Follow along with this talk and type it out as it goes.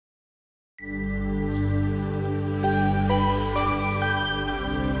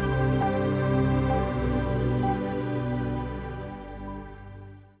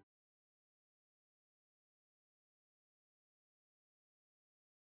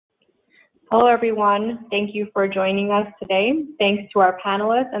Hello, everyone. Thank you for joining us today. Thanks to our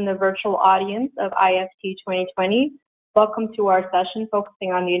panelists and the virtual audience of IFT 2020. Welcome to our session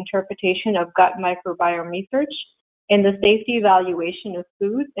focusing on the interpretation of gut microbiome research and the safety evaluation of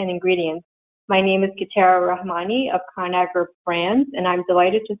foods and ingredients. My name is Kitara Rahmani of ConAgra Brands, and I'm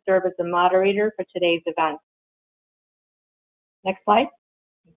delighted to serve as the moderator for today's event. Next slide.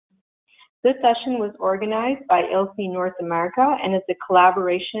 This session was organized by ILSI North America and is a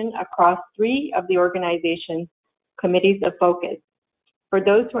collaboration across 3 of the organization's committees of focus. For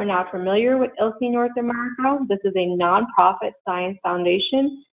those who are not familiar with ILSI North America, this is a nonprofit science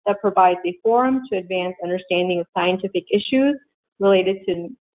foundation that provides a forum to advance understanding of scientific issues related to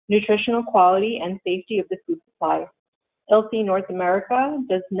nutritional quality and safety of the food supply. ILSI North America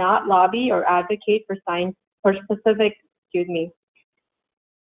does not lobby or advocate for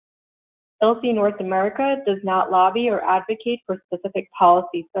ILSI North America does not lobby or advocate for specific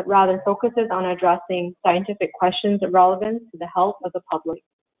policies, but rather focuses on addressing scientific questions of relevance to the health of the public.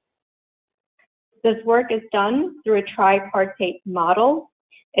 This work is done through a tripartite model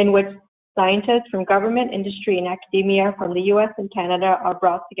in which scientists from government, industry, and academia from the US and Canada are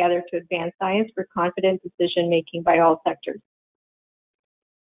brought together to advance science for confident decision-making by all sectors.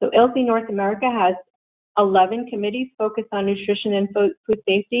 So ILSI North America has 11 committees focused on nutrition and food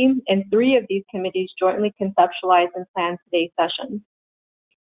safety, and 3 of these committees jointly conceptualize and plan today's session.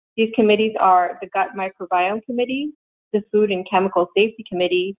 These committees are the Gut Microbiome Committee, the Food and Chemical Safety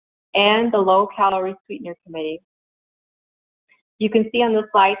Committee, and the Low Calorie Sweetener Committee. You can see on the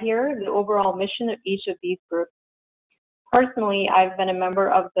slide here the overall mission of each of these groups. Personally, I've been a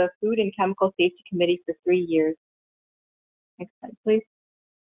member of the Food and Chemical Safety Committee for 3 years. Next slide, please.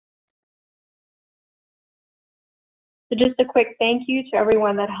 So just a quick thank you to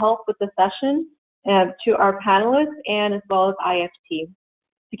everyone that helped with the session, to our panelists, and as well as IFT.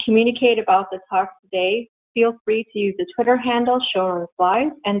 To communicate about the talk today, feel free to use the Twitter handle shown on the slide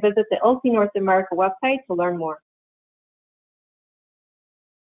and visit the ILSI North America website to learn more.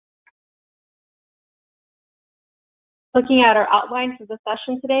 Looking at our outline for the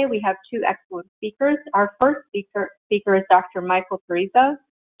session today, we have 2 excellent speakers. Our first speaker is Dr. Michael Parisa.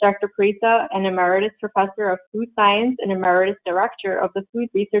 Dr. Parisa, an emeritus professor of food science and emeritus director of the Food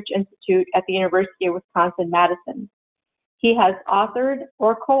Research Institute at the University of Wisconsin-Madison. He has authored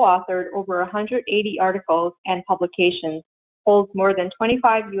or co-authored over 180 articles and publications, holds more than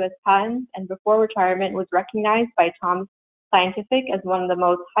 25 U.S. patents, and before retirement was recognized by Thomson Scientific as one of the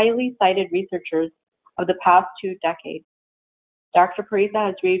most highly cited researchers of the past 2 decades. Dr. Parisa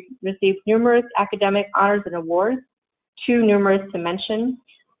has received numerous academic honors and awards, too numerous to mention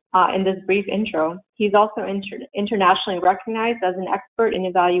in this brief intro. He's also internationally recognized as an expert in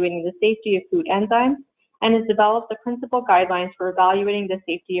evaluating the safety of food enzymes and has developed the principal guidelines for evaluating the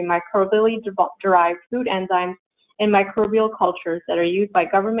safety of microbially derived food enzymes in microbial cultures that are used by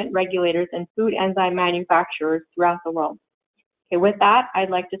government regulators and food enzyme manufacturers throughout the world. Okay, with that, I'd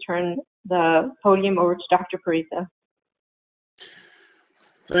like to turn the podium over to Dr. Parisa.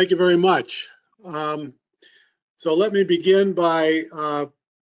 Thank you very much. So let me begin by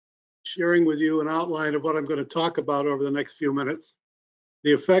sharing with you an outline of what I'm going to talk about over the next few minutes.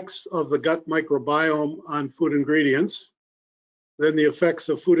 The effects of the gut microbiome on food ingredients, then the effects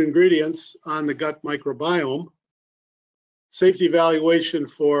of food ingredients on the gut microbiome, safety evaluation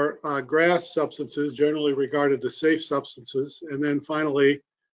for GRAS substances, generally regarded as safe substances, and then finally,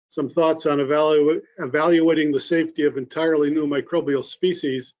 some thoughts on evaluating the safety of entirely new microbial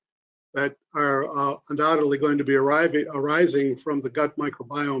species that are undoubtedly going to be arising from the gut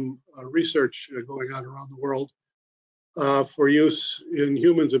microbiome research going on around the world for use in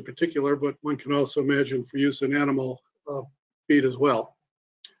humans in particular, but one can also imagine for use in animal feed as well.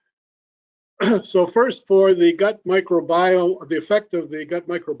 So first, for the gut microbiome, the effect of the gut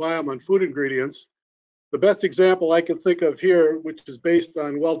microbiome on food ingredients, the best example I can think of here, which is based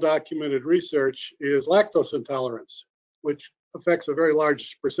on well-documented research, is lactose intolerance, which affects a very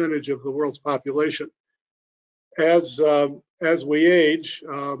large percentage of the world's population. As we age,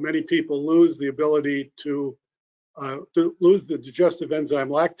 many people lose the ability to lose the digestive enzyme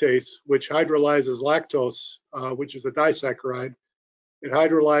lactase, which hydrolyzes lactose, which is a disaccharide.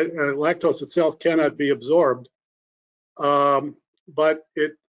 Lactose itself cannot be absorbed, but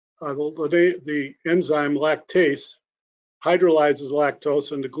the enzyme lactase hydrolyzes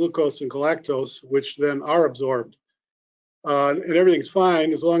lactose into glucose and galactose, which then are absorbed. And everything's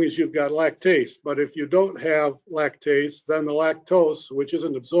fine as long as you've got lactase. But if you don't have lactase, then the lactose, which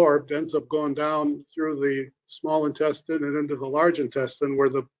isn't absorbed, ends up going down through the small intestine and into the large intestine, where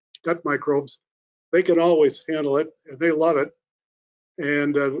the gut microbes, they can always handle it and they love it.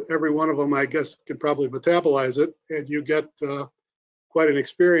 and every one of them, I guess, could probably metabolize it, and you get quite an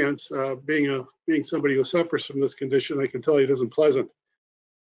experience. Being somebody who suffers from this condition, I can tell you it isn't pleasant.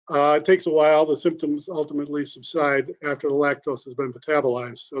 It takes a while. The symptoms ultimately subside after the lactose has been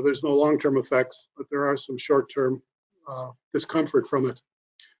metabolized. So there's no long-term effects, but there are some short-term discomfort from it.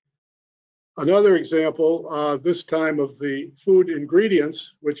 Another example, this time of the food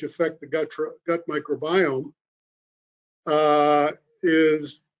ingredients which affect the gut microbiome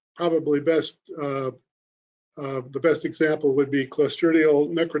is probably best. The best example would be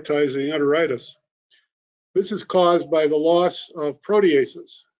Clostridial necrotizing enteritis. This is caused by the loss of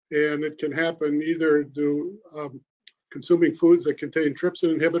proteases, and it can happen either due consuming foods that contain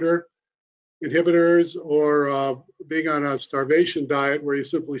trypsin inhibitors, or being on a starvation diet where you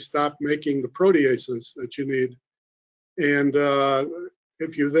simply stop making the proteases that you need. And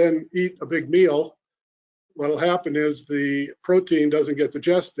if you then eat a big meal, what'll happen is the protein doesn't get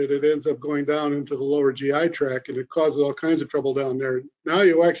digested. It ends up going down into the lower GI tract, and it causes all kinds of trouble down there. Now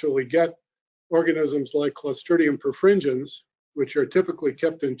you actually get organisms like Clostridium perfringens, which are typically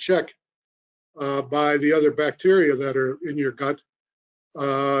kept in check by the other bacteria that are in your gut.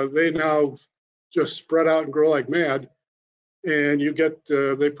 They now just spread out and grow like mad, and you get,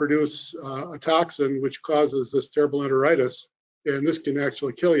 they produce a toxin which causes this terrible enteritis, and this can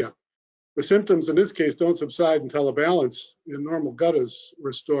actually kill you. The symptoms in this case don't subside until a balance in normal gut is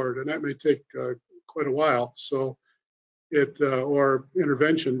restored, and that may take quite a while. So or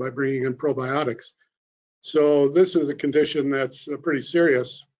intervention by bringing in probiotics. So this is a condition that's pretty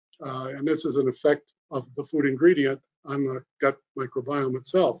serious, and this is an effect of the food ingredient on the gut microbiome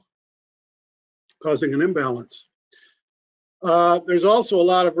itself, causing an imbalance. There's also a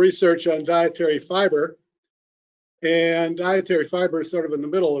lot of research on dietary fiber, and dietary fiber is sort of in the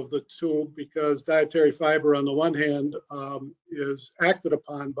middle of the two, because dietary fiber on the one hand is acted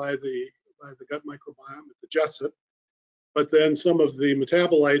upon by the gut microbiome, it digests it, but then some of the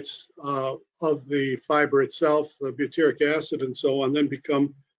metabolites of the fiber itself, the butyric acid and so on, then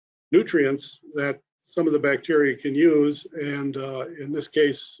become nutrients that some of the bacteria can use, and in this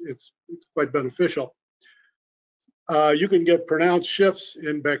case, it's quite beneficial. You can get pronounced shifts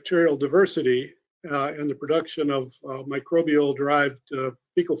in bacterial diversity and the production of microbial-derived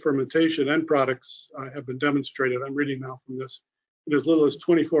fecal fermentation end products have been demonstrated. I'm reading now from this. In as little as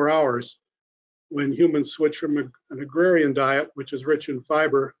 24 hours, when humans switch from an agrarian diet, which is rich in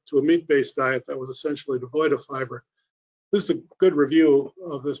fiber, to a meat-based diet that was essentially devoid of fiber. This is a good review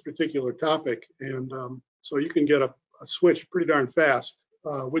of this particular topic, and so you can get a switch pretty darn fast,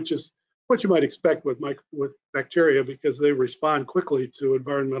 which is what you might expect with bacteria, because they respond quickly to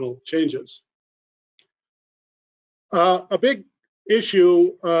environmental changes. A big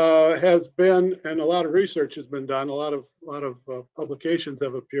issue has been, and a lot of research has been done, a lot of publications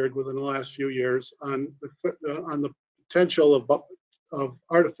have appeared within the last few years on the potential of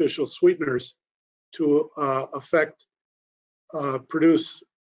artificial sweeteners to produce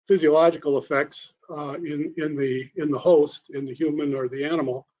physiological effects in the host, in the human or the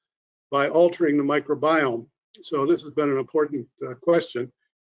animal, by altering the microbiome. So this has been an important question.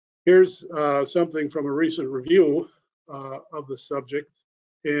 Here's something from a recent review of the subject,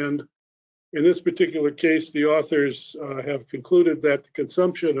 and in this particular case, the authors have concluded that the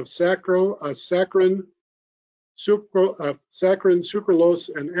consumption of saccharin, sucralose,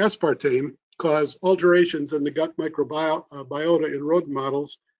 and aspartame cause alterations in the gut microbiota in rodent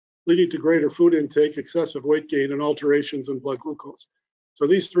models, leading to greater food intake, excessive weight gain, and alterations in blood glucose. So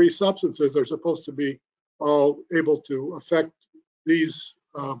these three substances are supposed to be all able to affect these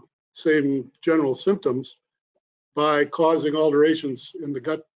same general symptoms by causing alterations in the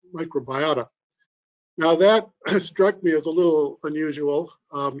gut microbiota. Now that struck me as a little unusual.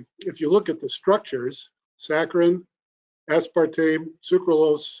 If you look at the structures, saccharin, aspartame,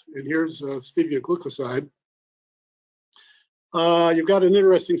 sucralose, and here's stevia glucoside, you've got an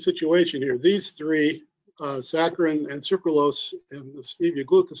interesting situation here. These three, saccharin and sucralose and the stevia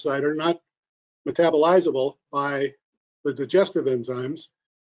glucoside, are not metabolizable by the digestive enzymes,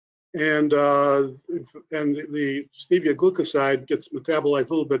 and the stevia glucoside gets metabolized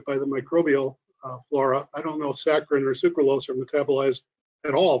a little bit by the microbial flora. I don't know if saccharin or sucralose are metabolized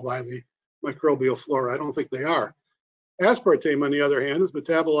at all by the microbial flora. I don't think they are. Aspartame, on the other hand, is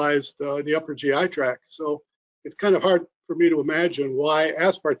metabolized in the upper GI tract. So it's kind of hard for me to imagine why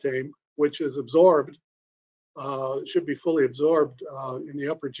aspartame, which is absorbed, should be fully absorbed in the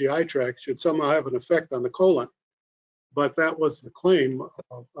upper GI tract, should somehow have an effect on the colon. But that was the claim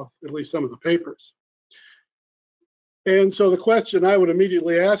of at least some of the papers. And so the question I would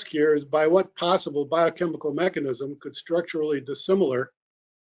immediately ask here is, by what possible biochemical mechanism could structurally dissimilar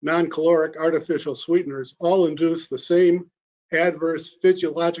non-caloric artificial sweeteners all induce the same adverse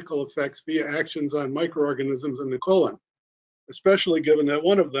physiological effects via actions on microorganisms in the colon, especially given that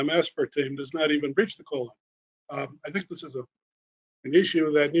one of them, aspartame, does not even reach the colon? I think this is an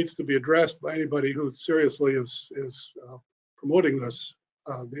issue that needs to be addressed by anybody who seriously is promoting this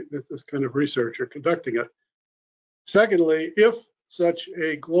kind of research or conducting it. Secondly, if such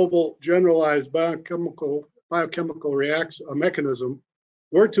a global generalized biochemical mechanism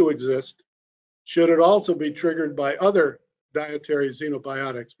were to exist, should it also be triggered by other dietary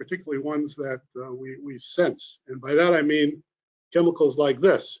xenobiotics, particularly ones that we sense? And by that I mean chemicals like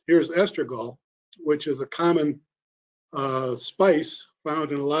this. Here's estragol, which is a common spice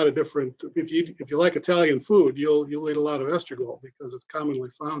found in a lot of different. If you like Italian food, you'll eat a lot of estragol because it's commonly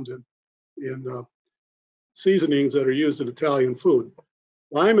found in seasonings that are used in Italian food.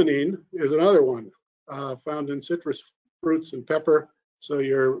 Limonene is another one found in citrus fruits and pepper. So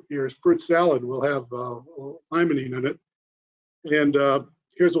your fruit salad will have limonene in it. And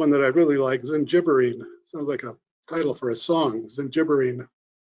here's one that I really like, zingiberine. Sounds like a title for a song. Zingiberine,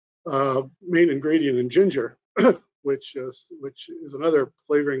 main ingredient in ginger, which is another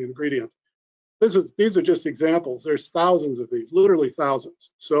flavoring ingredient. These are just examples. There's thousands of these, literally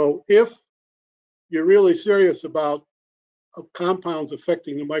thousands. So if you're really serious about compounds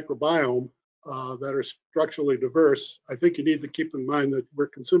affecting the microbiome that are structurally diverse, I think you need to keep in mind that we're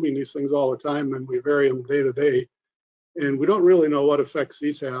consuming these things all the time and we vary them day to day. And we don't really know what effects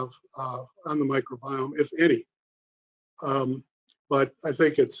these have on the microbiome, if any. But I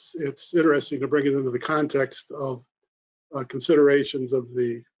think it's interesting to bring it into the context of considerations of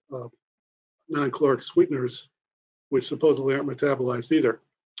the non-caloric sweeteners, which supposedly aren't metabolized either,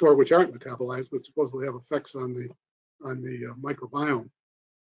 or which aren't metabolized, but supposedly have effects on the microbiome.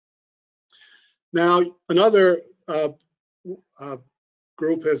 Now, another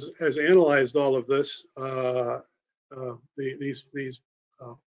group has analyzed all of this, these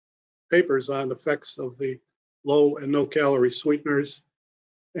papers on effects of the low and no calorie sweeteners,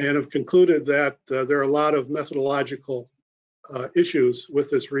 and have concluded that there are a lot of methodological issues with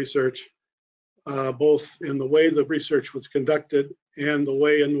this research, both in the way the research was conducted and the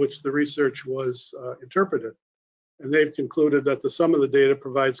way in which the research was interpreted. And they've concluded that the sum of the data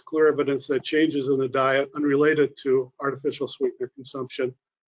provides clear evidence that changes in the diet unrelated to artificial sweetener consumption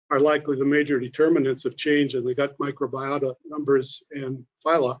are likely the major determinants of change in the gut microbiota numbers and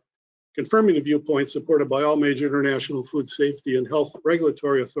phyla, confirming the viewpoint supported by all major international food safety and health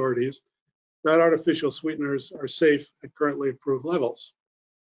regulatory authorities that artificial sweeteners are safe at currently approved levels.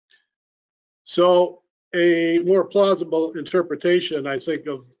 So a more plausible interpretation, I think,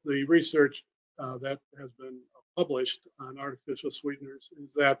 of the research that has been published on artificial sweeteners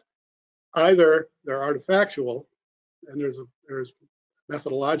is that either they're artifactual, and there's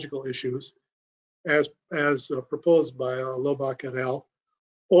methodological issues as proposed by Lobach et al.,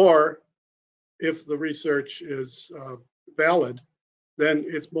 or if the research is valid, then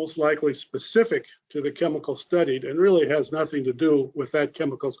it's most likely specific to the chemical studied and really has nothing to do with that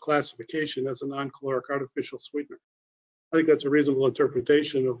chemical's classification as a non-caloric artificial sweetener. I think that's a reasonable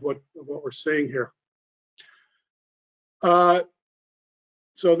interpretation of what we're saying here.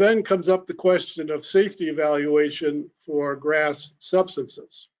 So then comes up the question of safety evaluation for GRAS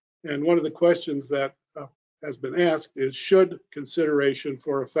substances. And one of the questions that has been asked is, should consideration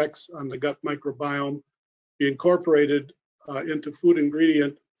for effects on the gut microbiome be incorporated into food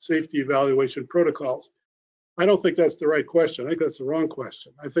ingredient safety evaluation protocols? I don't think that's the right question. I think that's the wrong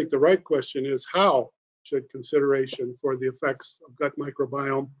question. I think the right question is, how should consideration for the effects of gut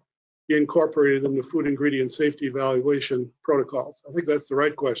microbiome be incorporated in the food ingredient safety evaluation protocols? I think that's the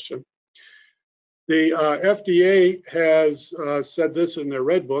right question. The FDA has said this in their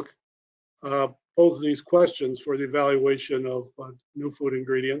Red Book, posed these questions for the evaluation of new food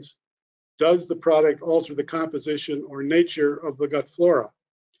ingredients. Does the product alter the composition or nature of the gut flora?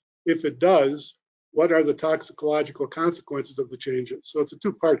 If it does, what are the toxicological consequences of the changes? So it's a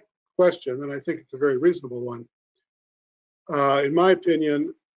two-part question, and I think it's a very reasonable one. In my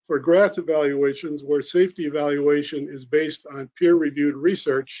opinion, for GRAS evaluations, where safety evaluation is based on peer-reviewed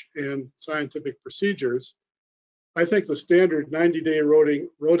research and scientific procedures, I think the standard 90-day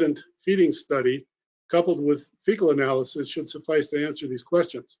rodent feeding study coupled with fecal analysis should suffice to answer these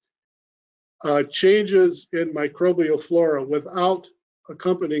questions. Changes in microbial flora without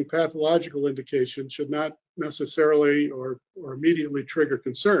accompanying pathological indication should not necessarily or immediately trigger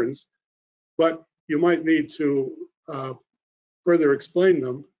concerns, but you might need to further explain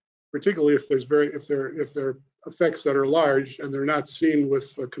them, particularly if they're effects that are large, and they're not seen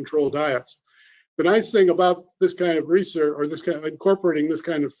with controlled diets. The nice thing about this kind of research, or this kind of incorporating this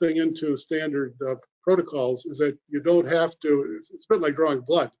kind of thing into standard protocols, is that you don't have to. It's a bit like drawing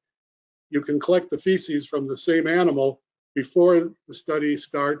blood. You can collect the feces from the same animal before the study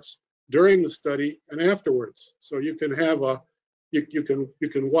starts, during the study, and afterwards. So you can have a you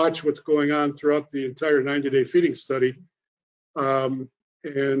can watch what's going on throughout the entire 90-day feeding study, and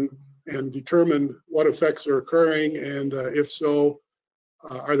determine what effects are occurring, and if so,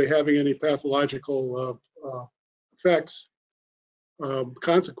 are they having any pathological effects,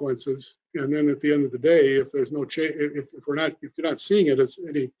 consequences? And then at the end of the day, if there's no change, if you're not seeing it as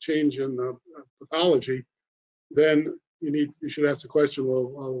any change in pathology, then you should ask the question,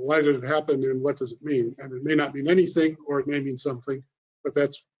 well, why did it happen, and what does it mean? And it may not mean anything, or it may mean something, but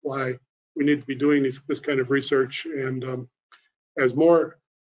that's why we need to be doing this kind of research. And as more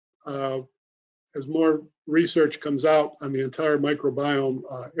research comes out on the entire microbiome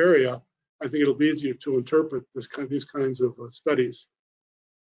area, I think it'll be easier to interpret these kinds of studies.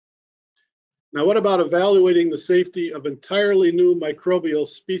 Now, what about evaluating the safety of entirely new microbial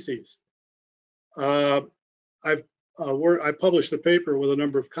species? I published a paper with a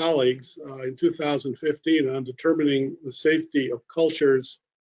number of colleagues in 2015 on determining the safety of cultures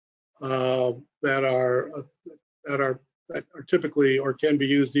that are typically or can be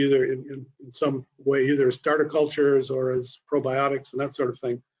used either in some way, either as starter cultures or as probiotics and that sort of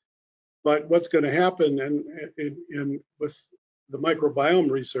thing. But what's going to happen with the microbiome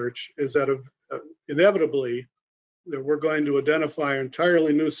research is that inevitably that we're going to identify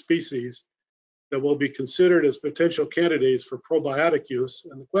entirely new species that will be considered as potential candidates for probiotic use.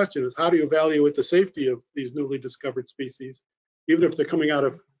 And the question is, how do you evaluate the safety of these newly discovered species, even if they're coming out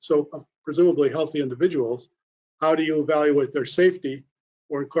of presumably healthy individuals? How do you evaluate their safety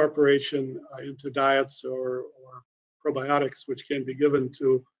or incorporation into diets or probiotics, which can be given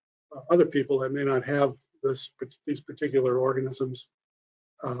to other people that may not have these particular organisms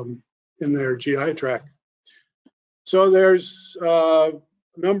in their GI tract? So there's a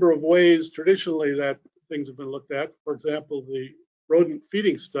number of ways traditionally that things have been looked at. For example, the rodent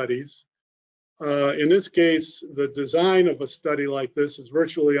feeding studies. In this case, the design of a study like this is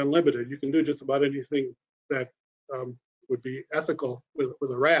virtually unlimited. You can do just about anything that would be ethical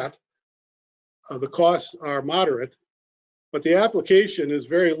with a rat. The costs are moderate, but the application is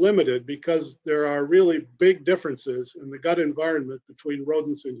very limited because there are really big differences in the gut environment between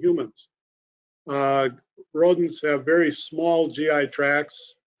rodents and humans. Rodents have very small GI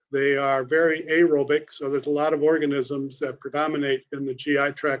tracts. They are very aerobic, so there's a lot of organisms that predominate in the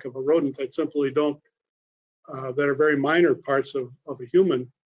GI tract of a rodent that simply don't, that are very minor parts of a human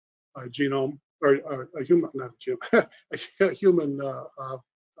genome, or a human, not a genome, a human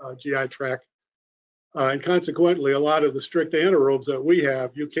GI tract. And consequently, a lot of the strict anaerobes that we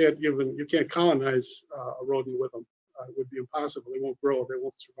have, you can't colonize a rodent with them. It would be impossible. They won't grow. They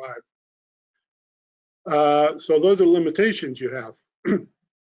won't survive. So those are limitations you have.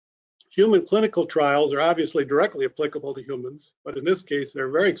 Human clinical trials are obviously directly applicable to humans, but in this case, they're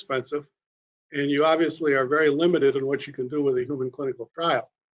very expensive, and you obviously are very limited in what you can do with a human clinical trial.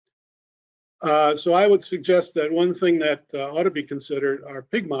 So I would suggest that one thing that ought to be considered are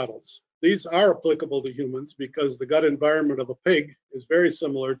pig models. These are applicable to humans because the gut environment of a pig is very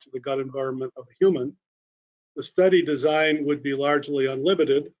similar to the gut environment of a human. The study design would be largely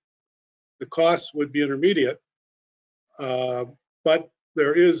unlimited. The costs would be intermediate, but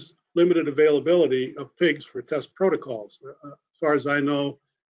there is limited availability of pigs for test protocols. As far as I know,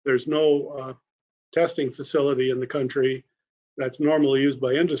 there's no testing facility in the country that's normally used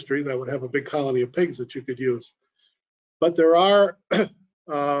by industry that would have a big colony of pigs that you could use. But there are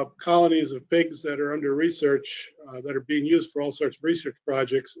colonies of pigs that are under research that are being used for all sorts of research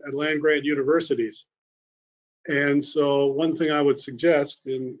projects at land-grant universities. And so one thing I would suggest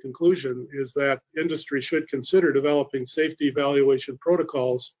in conclusion is that industry should consider developing safety evaluation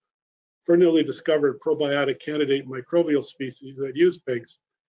protocols for newly discovered probiotic candidate microbial species that use pigs,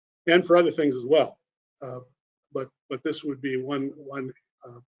 and for other things as well. But this would be one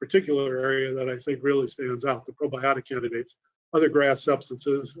particular area that I think really stands out, the probiotic candidates. Other grass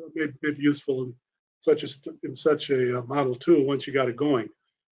substances may be useful in such a model too once you got it going.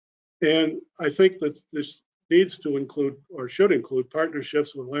 And I think that this needs to include, or should include,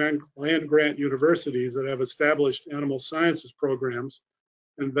 partnerships with land-grant universities that have established animal sciences programs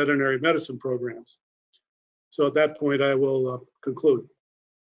and veterinary medicine programs. So at that point, I will conclude.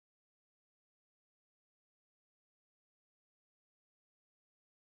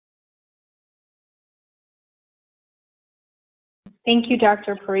 Thank you,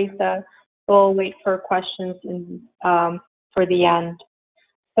 Dr. Parisa. We'll wait for questions for the end.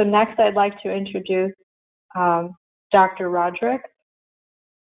 So next, I'd like to introduce Dr. Roderick.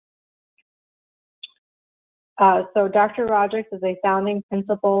 So Dr. Roderick is a founding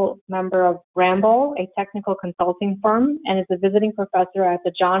principal member of Ramble, a technical consulting firm, and is a visiting professor at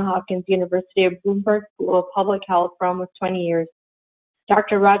the Johns Hopkins University of Bloomberg School of Public Health for almost 20 years.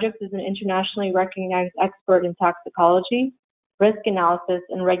 Dr. Roderick is an internationally recognized expert in toxicology, risk analysis,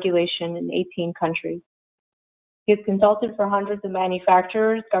 and regulation in 18 countries. He has consulted for hundreds of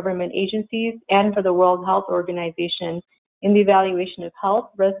manufacturers, government agencies, and for the World Health Organization in the evaluation of health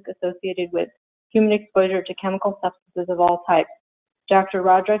risk associated with human exposure to chemical substances of all types. Dr.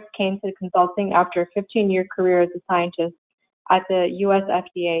 Roderick came to consulting after a 15-year career as a scientist at the US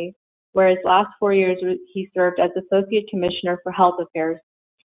FDA, where his last 4 years he served as Associate Commissioner for Health Affairs.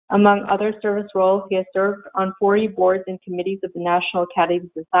 Among other service roles, he has served on 40 boards and committees of the National Academies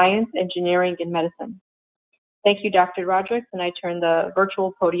of Science, Engineering, and Medicine. Thank you, Dr. Roderick, and I turn the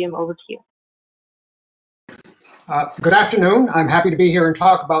virtual podium over to you. Good afternoon. I'm happy to be here and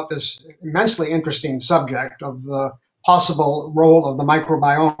talk about this immensely interesting subject of the possible role of the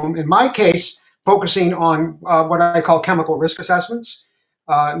microbiome. In my case, focusing on what I call chemical risk assessments,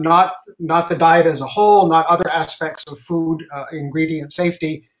 not the diet as a whole, not other aspects of food ingredient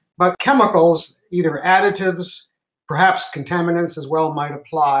safety, but chemicals, either additives, perhaps contaminants as well might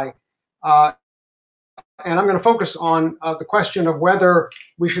apply. And I'm going to focus on the question of whether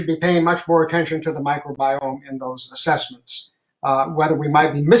we should be paying much more attention to the microbiome in those assessments, whether we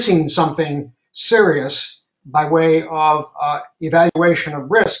might be missing something serious by way of evaluation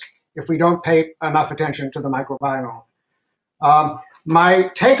of risk if we don't pay enough attention to the microbiome. My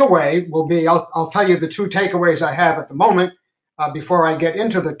takeaway will be, I'll tell you the two takeaways I have at the moment before I get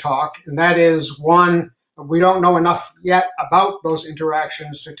into the talk, and that is, one, we don't know enough yet about those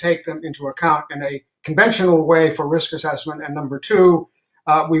interactions to take them into account in a conventional way for risk assessment, and number two,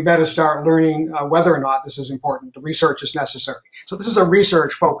 we better start learning whether or not this is important. The research is necessary. So this is a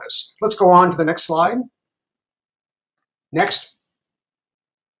research focus. Let's go on to the next slide. Next.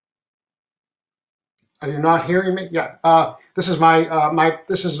 Are you not hearing me? Yeah. This is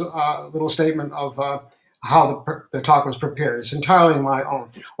this is a little statement of how the talk was prepared. It's entirely my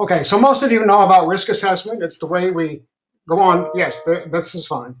own. Okay, so most of you know about risk assessment. It's the way we go on. Yes, this is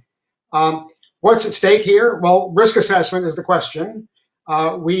fine. What's at stake here? Well, risk assessment is the question.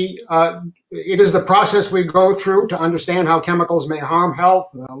 It is the process we go through to understand how chemicals may harm health,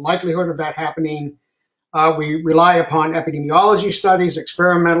 the likelihood of that happening. We rely upon epidemiology studies,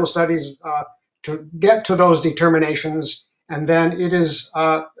 experimental studies to get to those determinations. And then it is,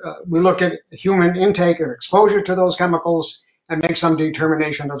 we look at human intake and exposure to those chemicals and make some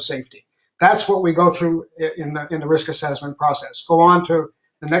determination of safety. That's what we go through in the risk assessment process. Go on to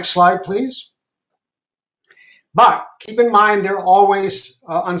the next slide, please. But keep in mind, there are always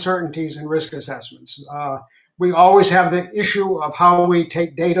uncertainties in risk assessments. We always have the issue of how we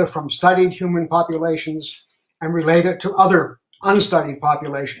take data from studied human populations and relate it to other unstudied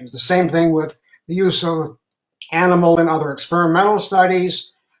populations. The same thing with the use of animal and other experimental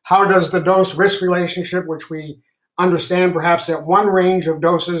studies. How does the dose-risk relationship, which we understand perhaps at one range of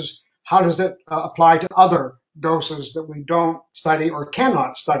doses, how does it apply to other doses that we don't study or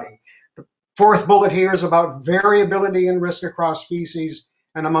cannot study? The fourth bullet here is about variability in risk across species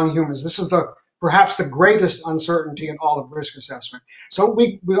and among humans. This is perhaps the greatest uncertainty in all of risk assessment. So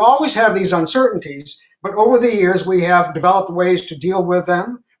we always have these uncertainties, but over the years we have developed ways to deal with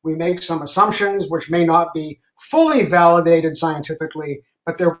them. We make some assumptions which may not be fully validated scientifically,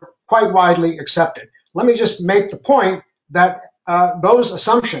 but they're quite widely accepted. Let me just make the point that those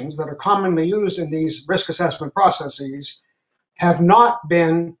assumptions that are commonly used in these risk assessment processes have not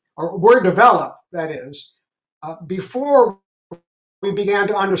been, or were developed, that is, before we began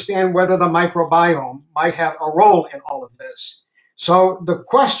to understand whether the microbiome might have a role in all of this. So the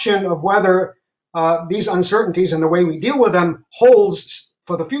question of whether these uncertainties and the way we deal with them holds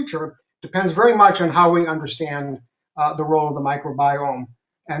for the future depends very much on how we understand the role of the microbiome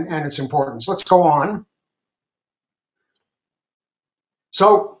and its importance. Let's go on.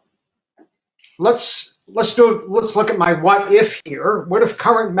 So let's look at my what if here. What if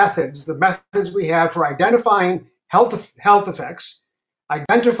current methods, the methods we have for identifying health effects,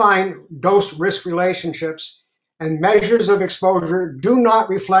 identifying dose-risk relationships, and measures of exposure do not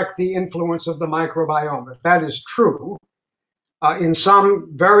reflect the influence of the microbiome? If that is true, in some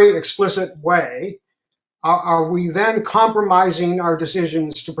very explicit way, are we then compromising our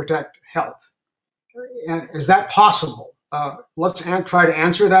decisions to protect health? And is that possible? Let's try to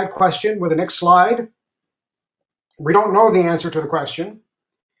answer that question with the next slide. We don't know the answer to the question.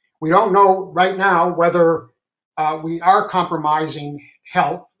 We don't know right now whether we are compromising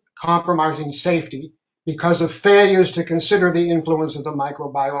health, compromising safety because of failures to consider the influence of the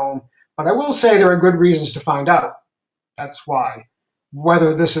microbiome. But I will say there are good reasons to find out. That's why,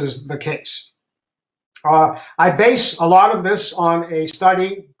 whether this is the case. I base a lot of this on a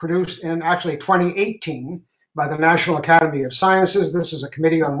study produced in actually 2018 by the National Academy of Sciences. This is a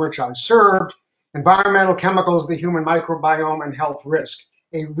committee on which I served. Environmental Chemicals, the Human Microbiome, and Health Risk,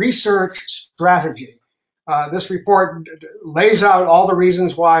 a research strategy. This report lays out all the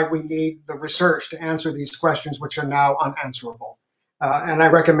reasons why we need the research to answer these questions, which are now unanswerable. And I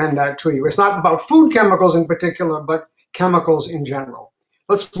recommend that to you. It's not about food chemicals in particular, but chemicals in general.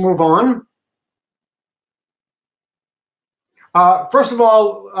 Let's move on. First of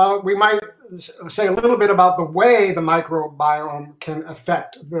all, we might say a little bit about the way the microbiome can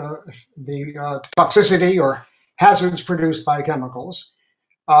affect the toxicity or hazards produced by chemicals.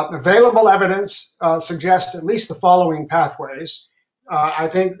 Available evidence suggests at least the following pathways. I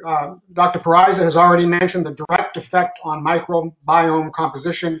think Dr. Pariza has already mentioned the direct effect on microbiome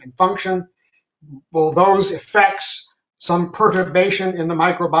composition and function. Will those effects, some perturbation in the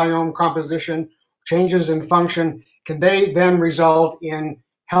microbiome composition, changes in function, can they then result in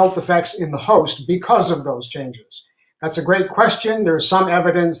health effects in the host because of those changes? That's a great question. There's some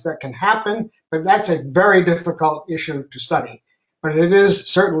evidence that can happen, but that's a very difficult issue to study. But it is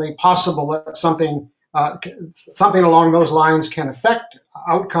certainly possible that something along those lines can affect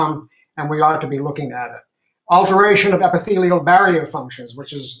outcome, and we ought to be looking at it. Alteration of epithelial barrier functions,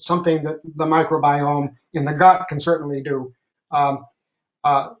 which is something that the microbiome in the gut can certainly do.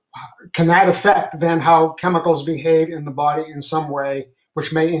 Can that affect then how chemicals behave in the body in some way,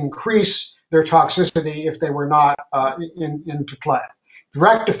 which may increase their toxicity if they were not into play?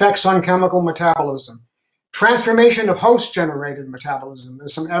 Direct effects on chemical metabolism. Transformation of host-generated metabolism.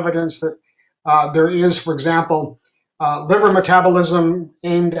 There's some evidence that there is, for example, liver metabolism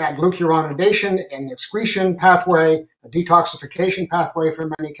aimed at glucuronidation and excretion pathway, a detoxification pathway for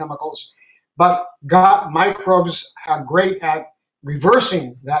many chemicals. But gut microbes are great at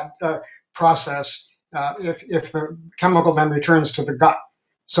reversing that process if the chemical then returns to the gut.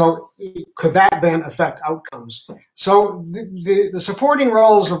 So could that then affect outcomes? So the supporting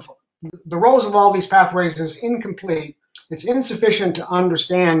roles of all these pathways is incomplete. It's insufficient to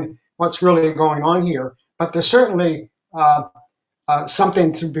understand what's really going on here, but there's certainly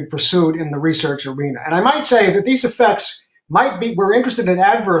something to be pursued in the research arena. And I might say that these effects might be, we're interested in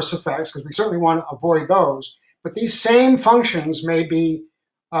adverse effects because we certainly want to avoid those, but these same functions may be,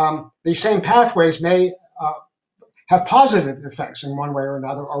 these same pathways may have positive effects in one way or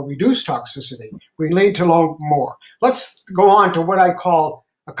another or reduce toxicity. We need to know more. Let's go on to what I call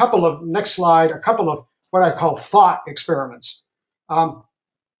next slide, a couple of what I call thought experiments,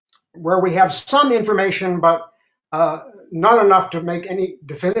 where we have some information, but not enough to make any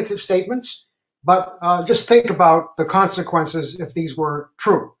definitive statements, but just think about the consequences if these were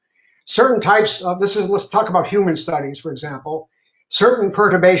true. Certain types of, let's talk about human studies, for example. Certain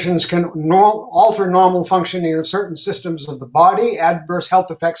perturbations can alter normal functioning of certain systems of the body. Adverse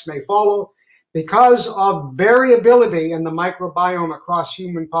health effects may follow. Because of variability in the microbiome across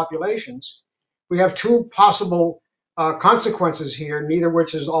human populations, we have two possible consequences here, neither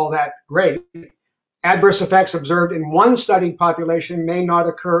which is all that great. Adverse effects observed in one studied population may not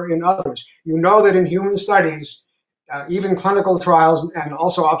occur in others. You know that in human studies, even clinical trials and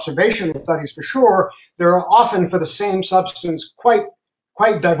also observational studies for sure, there are often for the same substance quite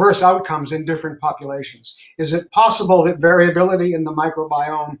diverse outcomes in different populations. Is it possible that variability in the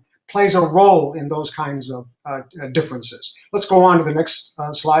microbiome plays a role in those kinds of differences? Let's go on to the next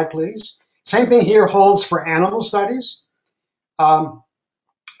slide, please. Same thing here holds for animal studies.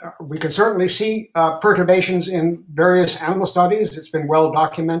 We can certainly see perturbations in various animal studies. It's been well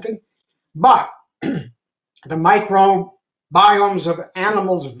documented. But the microbiomes of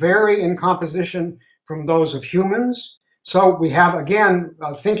animals vary in composition from those of humans. So we have, again,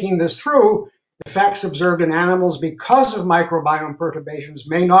 thinking this through, effects observed in animals because of microbiome perturbations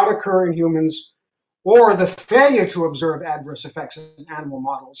may not occur in humans, or the failure to observe adverse effects in animal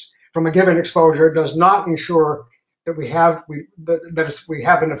models from a given exposure does not ensure that we have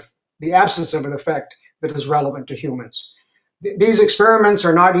the absence of an effect that is relevant to humans. These experiments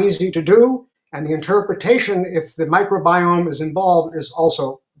are not easy to do, and the interpretation, if the microbiome is involved, is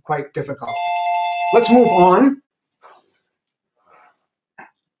also quite difficult. Let's move on.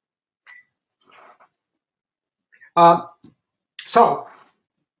 So,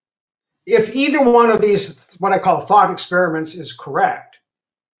 if either one of these, what I call thought experiments, is correct,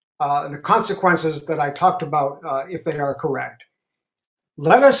 the consequences that I talked about, if they are correct,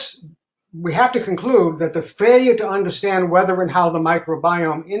 we have to conclude that the failure to understand whether and how the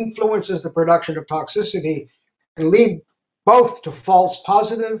microbiome influences the production of toxicity can lead both to false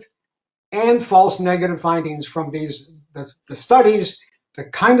positive and false negative findings from the studies, the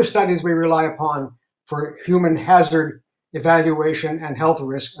kind of studies we rely upon for human hazard evaluation and health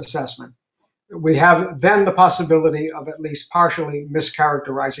risk assessment. We have then the possibility of at least partially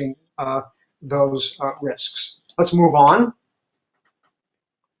mischaracterizing those risks. Let's move on.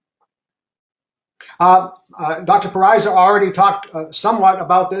 Dr. Pariza already talked somewhat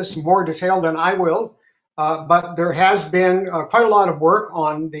about this, more detail than I will, but there has been quite a lot of work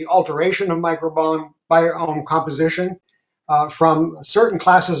on the alteration of microbiome composition from certain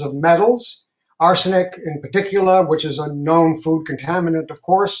classes of metals, arsenic in particular, which is a known food contaminant, of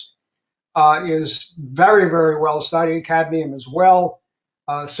course, is very, very well studied, cadmium as well.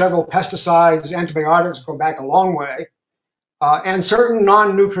 Several pesticides, antibiotics go back a long way. And certain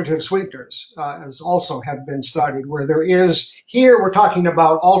non-nutritive sweeteners also have been studied, where there is, here we're talking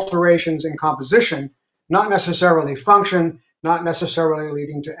about alterations in composition, not necessarily function, not necessarily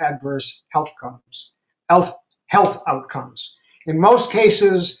leading to adverse health outcomes. In most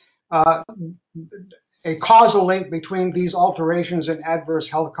cases, a causal link between these alterations and adverse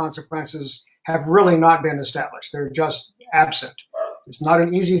health consequences have really not been established. They're just absent. It's not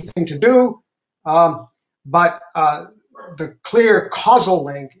an easy thing to do, but the clear causal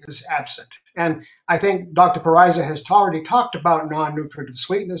link is absent. And I think Dr. Pariza has already talked about non-nutritive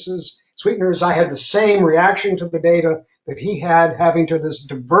sweeteners. I had the same reaction to the data that he had, having to this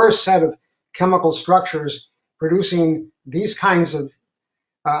diverse set of chemical structures producing these kinds of,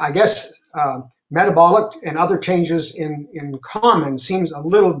 metabolic and other changes in common seems a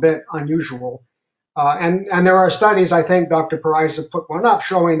little bit unusual. And there are studies, I think Dr. Pariza put one up,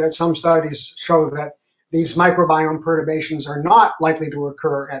 showing that some studies show that these microbiome perturbations are not likely to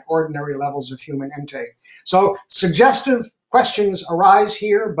occur at ordinary levels of human intake. So suggestive questions arise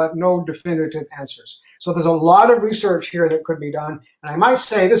here, but no definitive answers. So there's a lot of research here that could be done. And I might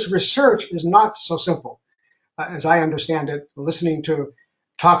say this research is not so simple. As I understand it,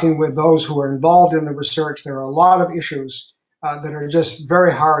 talking with those who are involved in the research, there are a lot of issues that are just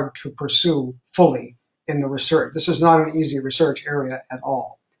very hard to pursue fully in the research. This is not an easy research area at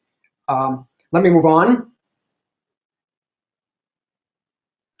all. Let me move on.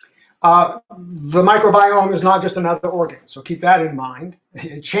 The microbiome is not just another organ, so keep that in mind.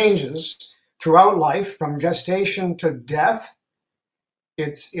 It changes throughout life from gestation to death.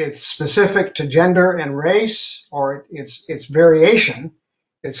 It's specific to gender and race, or its variation,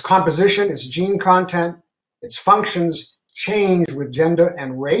 its composition, its gene content, its functions change with gender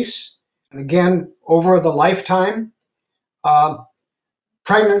and race. And again, over the lifetime,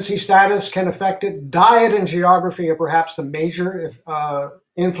 pregnancy status can affect it. Diet and geography are perhaps the major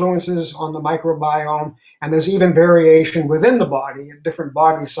influences on the microbiome. And there's even variation within the body at different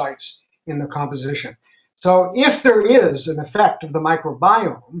body sites in the composition. So if there is an effect of the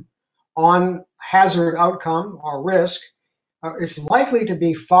microbiome on hazard outcome or risk, it's likely to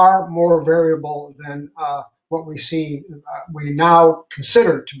be far more variable than what we now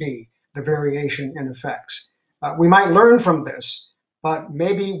consider to be the variation in effects. We might learn from this, but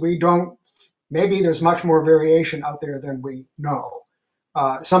maybe there's much more variation out there than we know.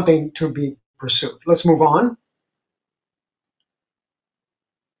 Something to be pursued. Let's move on.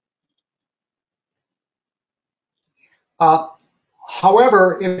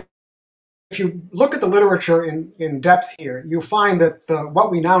 However, if you look at the literature in depth here, you find that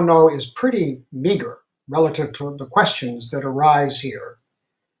what we now know is pretty meager relative to the questions that arise here.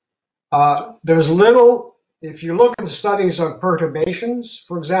 There's little, if you look at the studies of perturbations,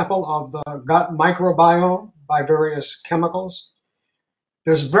 for example, of the gut microbiome by various chemicals,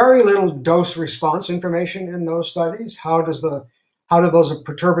 there's very little dose response information in those studies. How do those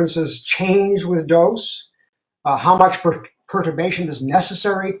perturbances change with dose? How much perturbation is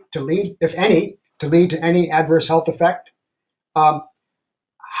necessary to lead, if any, to any adverse health effect?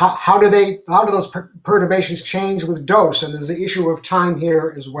 How do those perturbations change with dose? And there's the issue of time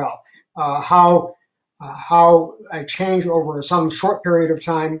here as well. How a change over some short period of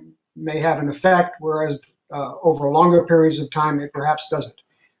time may have an effect, whereas over longer periods of time it perhaps doesn't.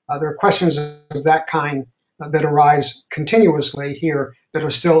 There are questions of that kind that arise continuously here that are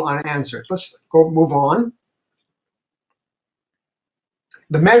still unanswered. Let's move on.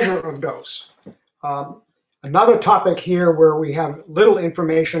 The measure of dose. Another topic here where we have little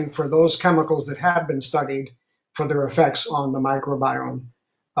information for those chemicals that have been studied for their effects on the microbiome.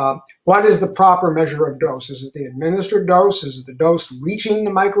 What is the proper measure of dose? Is it the administered dose? Is it the dose reaching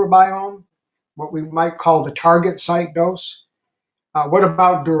the microbiome? What we might call the target site dose? What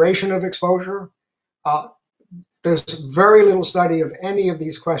about duration of exposure? There's very little study of any of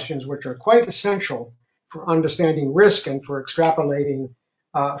these questions, which are quite essential for understanding risk and for extrapolating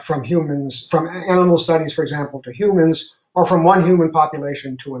from humans, from animal studies, for example, to humans, or from one human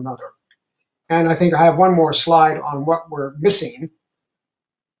population to another. And I think I have one more slide on what we're missing.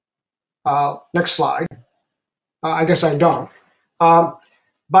 Next slide. I guess I don't.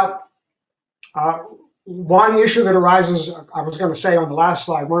 But one issue that arises, I was going to say on the last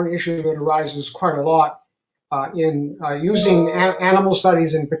slide, one issue that arises quite a lot in using animal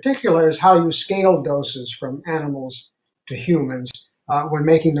studies in particular is how you scale doses from animals to humans when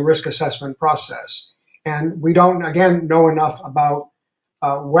making the risk assessment process. And we don't, again, know enough about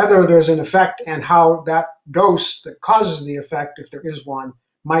whether there's an effect and how that dose that causes the effect, if there is one,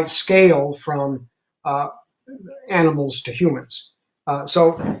 might scale from animals to humans.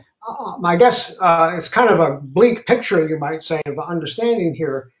 I guess it's kind of a bleak picture, you might say, of understanding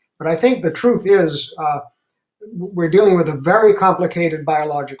here. But I think the truth is we're dealing with a very complicated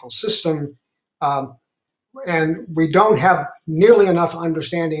biological system, and we don't have nearly enough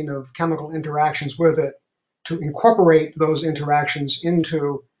understanding of chemical interactions with it to incorporate those interactions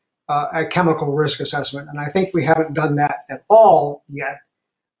into a chemical risk assessment. And I think we haven't done that at all yet.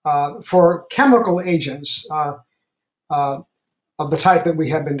 For chemical agents of the type that we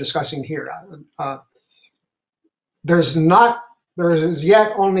have been discussing here, there is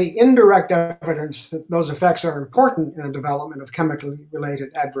yet only indirect evidence that those effects are important in the development of chemically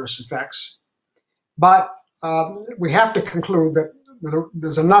related adverse effects. But we have to conclude that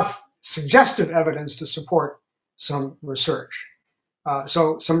there's enough suggestive evidence to support some research.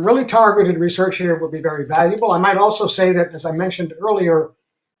 So some really targeted research here would be very valuable. I might also say that, as I mentioned earlier,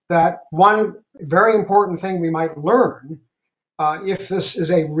 that one very important thing we might learn, if this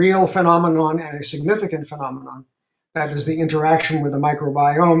is a real phenomenon and a significant phenomenon, that is the interaction with the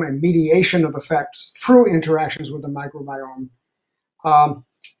microbiome and mediation of effects through interactions with the microbiome,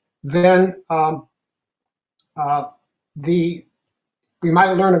 then we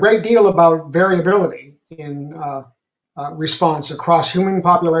might learn a great deal about variability in response across human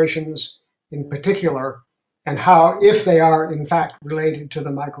populations in particular, and how, if they are in fact related to the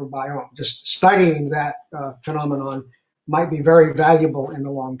microbiome. Just studying that phenomenon might be very valuable in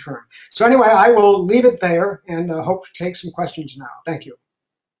the long term. So anyway, I will leave it there and hope to take some questions now. Thank you.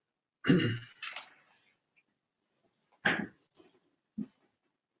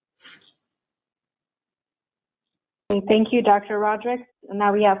 Thank you, Dr. Roderick. And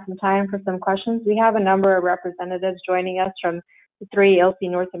now we have some time for some questions. We have a number of representatives joining us from the 3 ILSI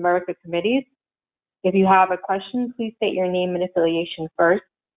North America committees. If you have a question, please state your name and affiliation first.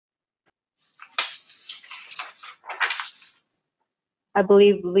 I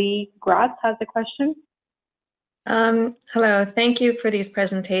believe Lee Gratz has a question. Hello, thank you for these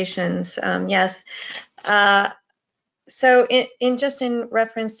presentations. Yes, so in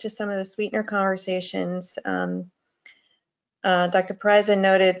reference to some of the sweetener conversations, Dr. Pariza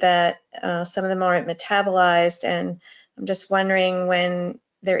noted that some of them aren't metabolized, and I'm just wondering, when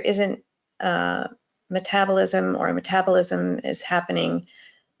there isn't metabolism or metabolism is happening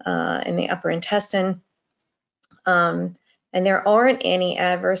in the upper intestine, and there aren't any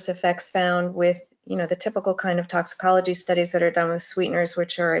adverse effects found with, you know, the typical kind of toxicology studies that are done with sweeteners,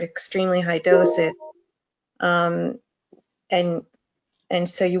 which are at extremely high doses, and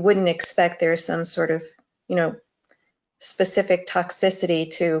so you wouldn't expect there's some sort of, you know, specific toxicity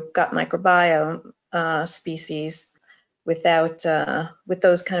to gut microbiome species without with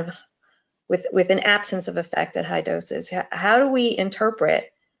those kind of with an absence of effect at high doses. How do we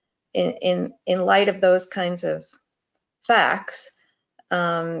interpret in light of those kinds of facts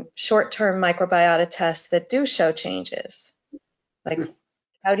short-term microbiota tests that do show changes? Like,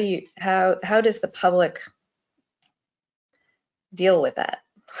 how does the public deal with that?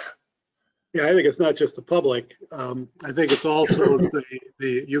 Yeah, I think it's not just the public. I think it's also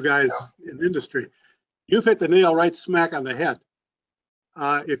the you guys in industry. You've hit the nail right smack on the head.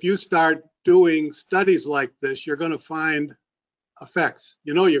 If you start doing studies like this, you're going to find effects.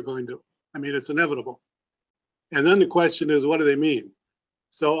 You know you're going to. I mean, it's inevitable. And then the question is, what do they mean?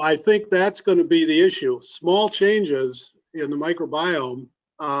 So I think that's going to be the issue. Small changes in the microbiome.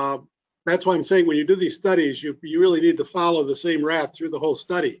 That's why I'm saying when you do these studies, you really need to follow the same rat through the whole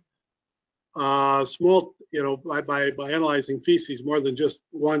study. Small, you know, by analyzing feces more than just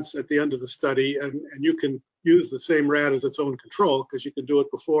once at the end of the study, and you can use the same rat as its own control, because you can do it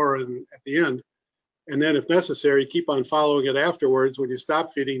before and at the end, and then if necessary keep on following it afterwards when you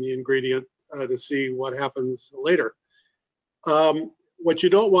stop feeding the ingredient to see what happens later. What you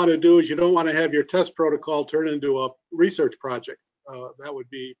don't want to do is you don't want to have your test protocol turn into a research project. that would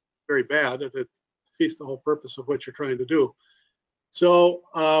be very bad, and it defeats the whole purpose of what you're trying to do. So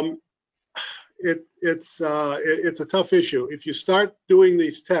it's a tough issue. If you start doing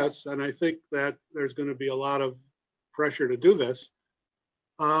these tests, and I think that there's going to be a lot of pressure to do this,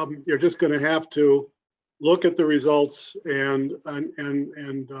 you're just going to have to look at the results and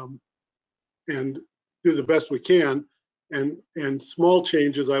do the best we can. And small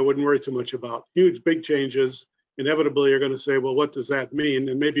changes, I wouldn't worry too much about. Huge, big changes, inevitably you're going to say, well, what does that mean?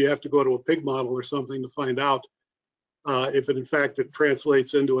 And maybe you have to go to a pig model or something to find out if it, in fact, it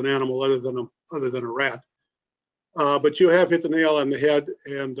translates into an animal other than a rat. But you have hit the nail on the head,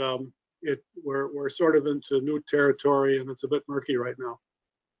 and we're sort of into new territory, and it's a bit murky right now.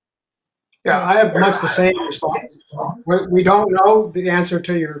 Yeah, I have much the same response. We don't know the answer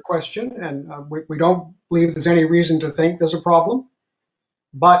to your question, and we don't believe there's any reason to think there's a problem.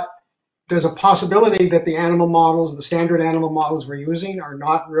 But there's a possibility that the animal models, the standard animal models we're using, are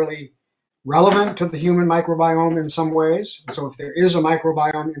not really relevant to the human microbiome in some ways. So if there is a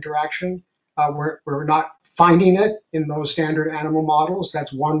microbiome interaction, we're not finding it in those standard animal models.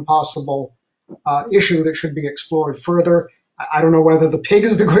 That's one possible issue that should be explored further. I don't know whether the pig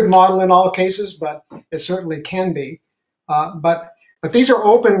is the good model in all cases, but it certainly can be. But these are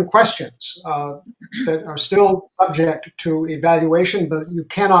open questions that are still subject to evaluation, but you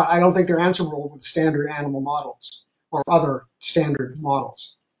cannot, I don't think they're answerable with standard animal models or other standard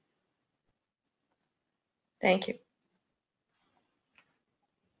models. Thank you.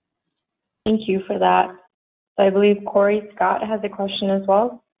 Thank you for that. So I believe Corey Scott has a question as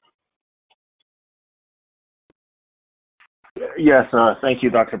well. Yes, thank you,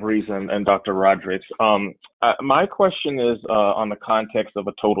 Dr. Breeze and Dr. Rodrigues. My question is on the context of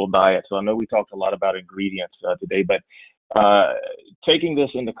a total diet. So I know we talked a lot about ingredients today, but taking this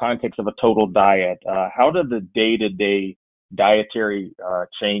into context of a total diet, how do the day-to-day dietary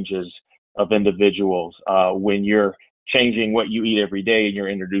changes of individuals when you're changing what you eat every day and you're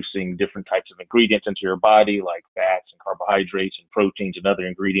introducing different types of ingredients into your body, like fats and carbohydrates and proteins and other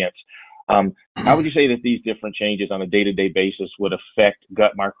ingredients, how would you say that these different changes on a day-to-day basis would affect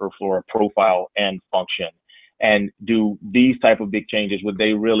gut microflora profile and function? And do these type of big changes, would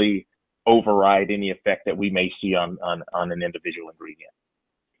they really override any effect that we may see on an individual ingredient?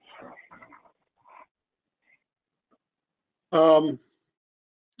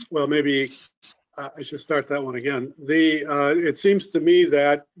 Well, maybe I should start that one again. It seems to me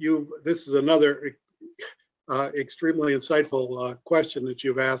that this is another extremely insightful question that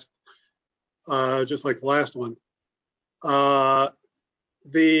you've asked. Just like the last one,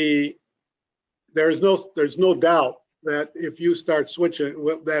 there's no doubt that if you start switching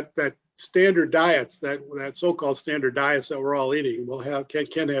that standard diets, that so-called standard diets that we're all eating,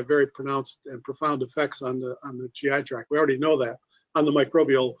 can have very pronounced and profound effects on the GI tract. We already know that on the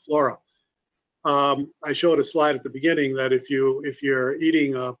microbial flora. I showed a slide at the beginning that if you're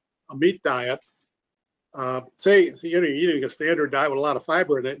eating a meat diet, say you're eating a standard diet with a lot of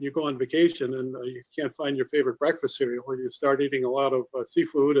fiber in it, and you go on vacation and you can't find your favorite breakfast cereal, and you start eating a lot of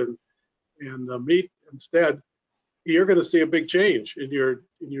seafood and meat instead, you're going to see a big change in your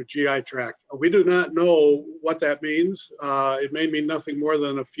GI tract. We do not know what that means. It may mean nothing more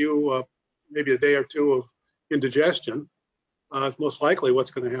than a few, maybe a day or two of indigestion. It's most likely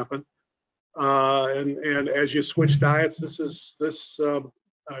what's going to happen. And as you switch diets, and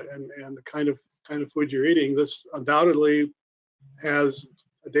the kind of food you're eating, this undoubtedly has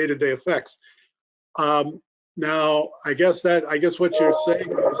day-to-day effects. Now, I guess what you're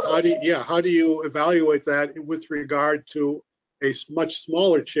saying is how do you evaluate that with regard to a much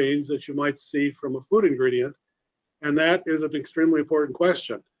smaller change that you might see from a food ingredient? And that is an extremely important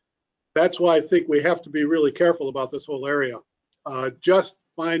question. That's why I think we have to be really careful about this whole area. Just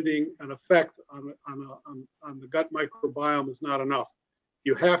finding an effect on the gut microbiome is not enough.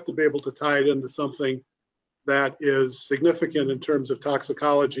 You have to be able to tie it into something that is significant in terms of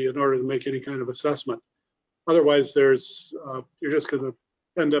toxicology in order to make any kind of assessment. Otherwise, you're just going to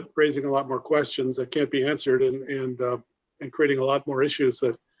end up raising a lot more questions that can't be answered and creating a lot more issues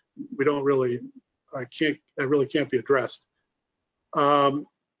that we don't really can't be addressed. So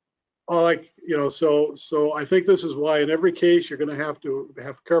I think this is why in every case you're going to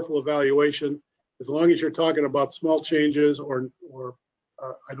have careful evaluation. As long as you're talking about small changes or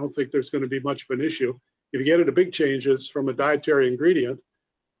I don't think there's going to be much of an issue. If you get into big changes from a dietary ingredient,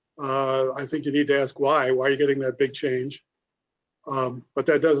 I think you need to ask why. Why are you getting that big change? But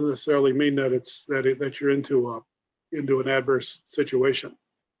that doesn't necessarily mean that you're into an adverse situation.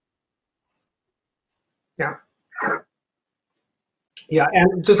 Yeah. Yeah,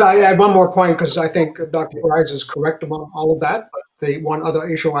 and just I add one more point because I think Dr. Price is correct about all of that. the one other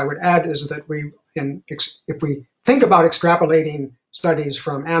issue I would add is that if we think about extrapolating studies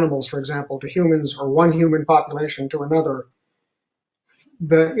from animals, for example, to humans, or one human population to another,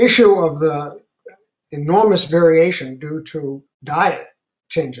 the issue of the enormous variation due to diet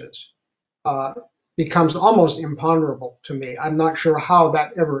changes becomes almost imponderable to me. I'm not sure how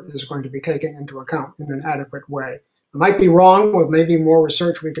that ever is going to be taken into account in an adequate way. I might be wrong. With maybe more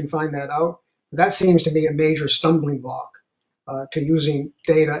research we can find that out. But that seems to be a major stumbling block to using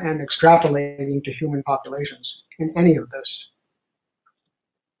data and extrapolating to human populations in any of this.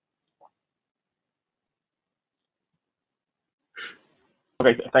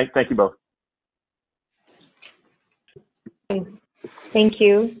 Okay, thank you both. Thank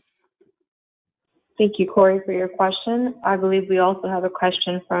you. Thank you, Corey, for your question. I believe we also have a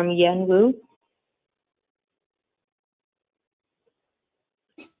question from Yen Wu.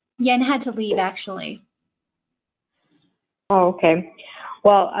 Yen had to leave, actually. Oh, okay.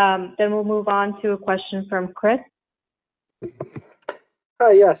 Well, then we'll move on to a question from Chris.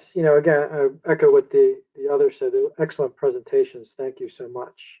 Hi, yes. Again, I echo what the others said. Excellent presentations. Thank you so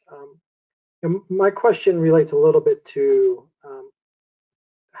much. And my question relates a little bit to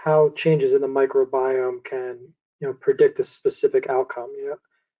how changes in the microbiome can, predict a specific outcome.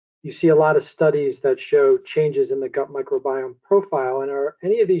 You see a lot of studies that show changes in the gut microbiome profile, and are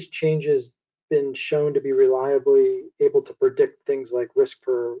any of these changes been shown to be reliably able to predict things like risk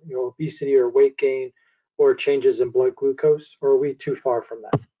for, obesity or weight gain, or changes in blood glucose, or are we too far from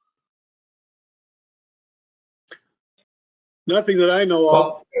that? Nothing that I know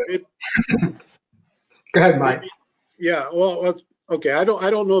of. Go ahead, Mike. Yeah, well, that's okay. I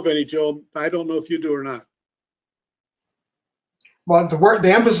don't know of any, Joe. I don't know if you do or not. Well,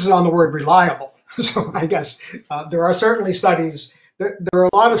 the emphasis is on the word reliable. So I guess there are certainly studies. There are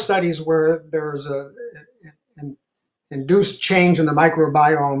a lot of studies where there's an induced change in the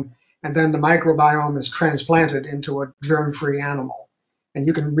microbiome, and then the microbiome is transplanted into a germ-free animal, and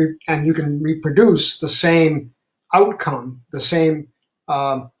you can reproduce the same outcome, the same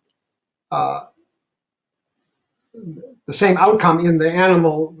outcome in the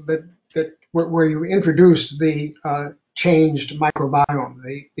animal where you introduced the changed microbiome,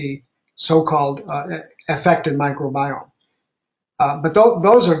 the so-called affected microbiome. But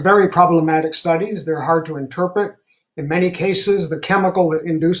those are very problematic studies. They're hard to interpret. In many cases, the chemical that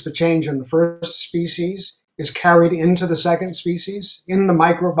induced the change in the first species is carried into the second species in the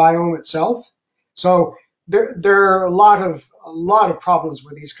microbiome itself. So there are a lot of problems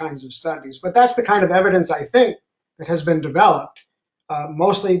with these kinds of studies. But that's the kind of evidence, I think, that has been developed.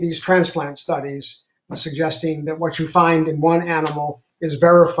 Mostly these transplant studies suggesting that what you find in one animal is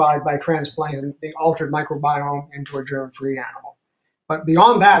verified by transplanting the altered microbiome into a germ-free animal. But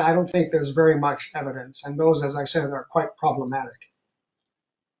beyond that, I don't think there's very much evidence. And those, as I said, are quite problematic.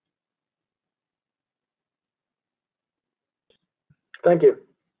 Thank you.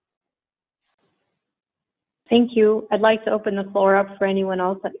 Thank you. I'd like to open the floor up for anyone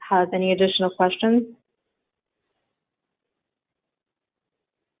else that has any additional questions.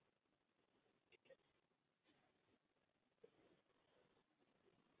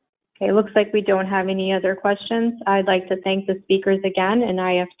 Okay, looks like we don't have any other questions. I'd like to thank the speakers again in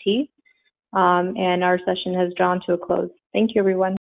IFT, and our session has drawn to a close. Thank you, everyone.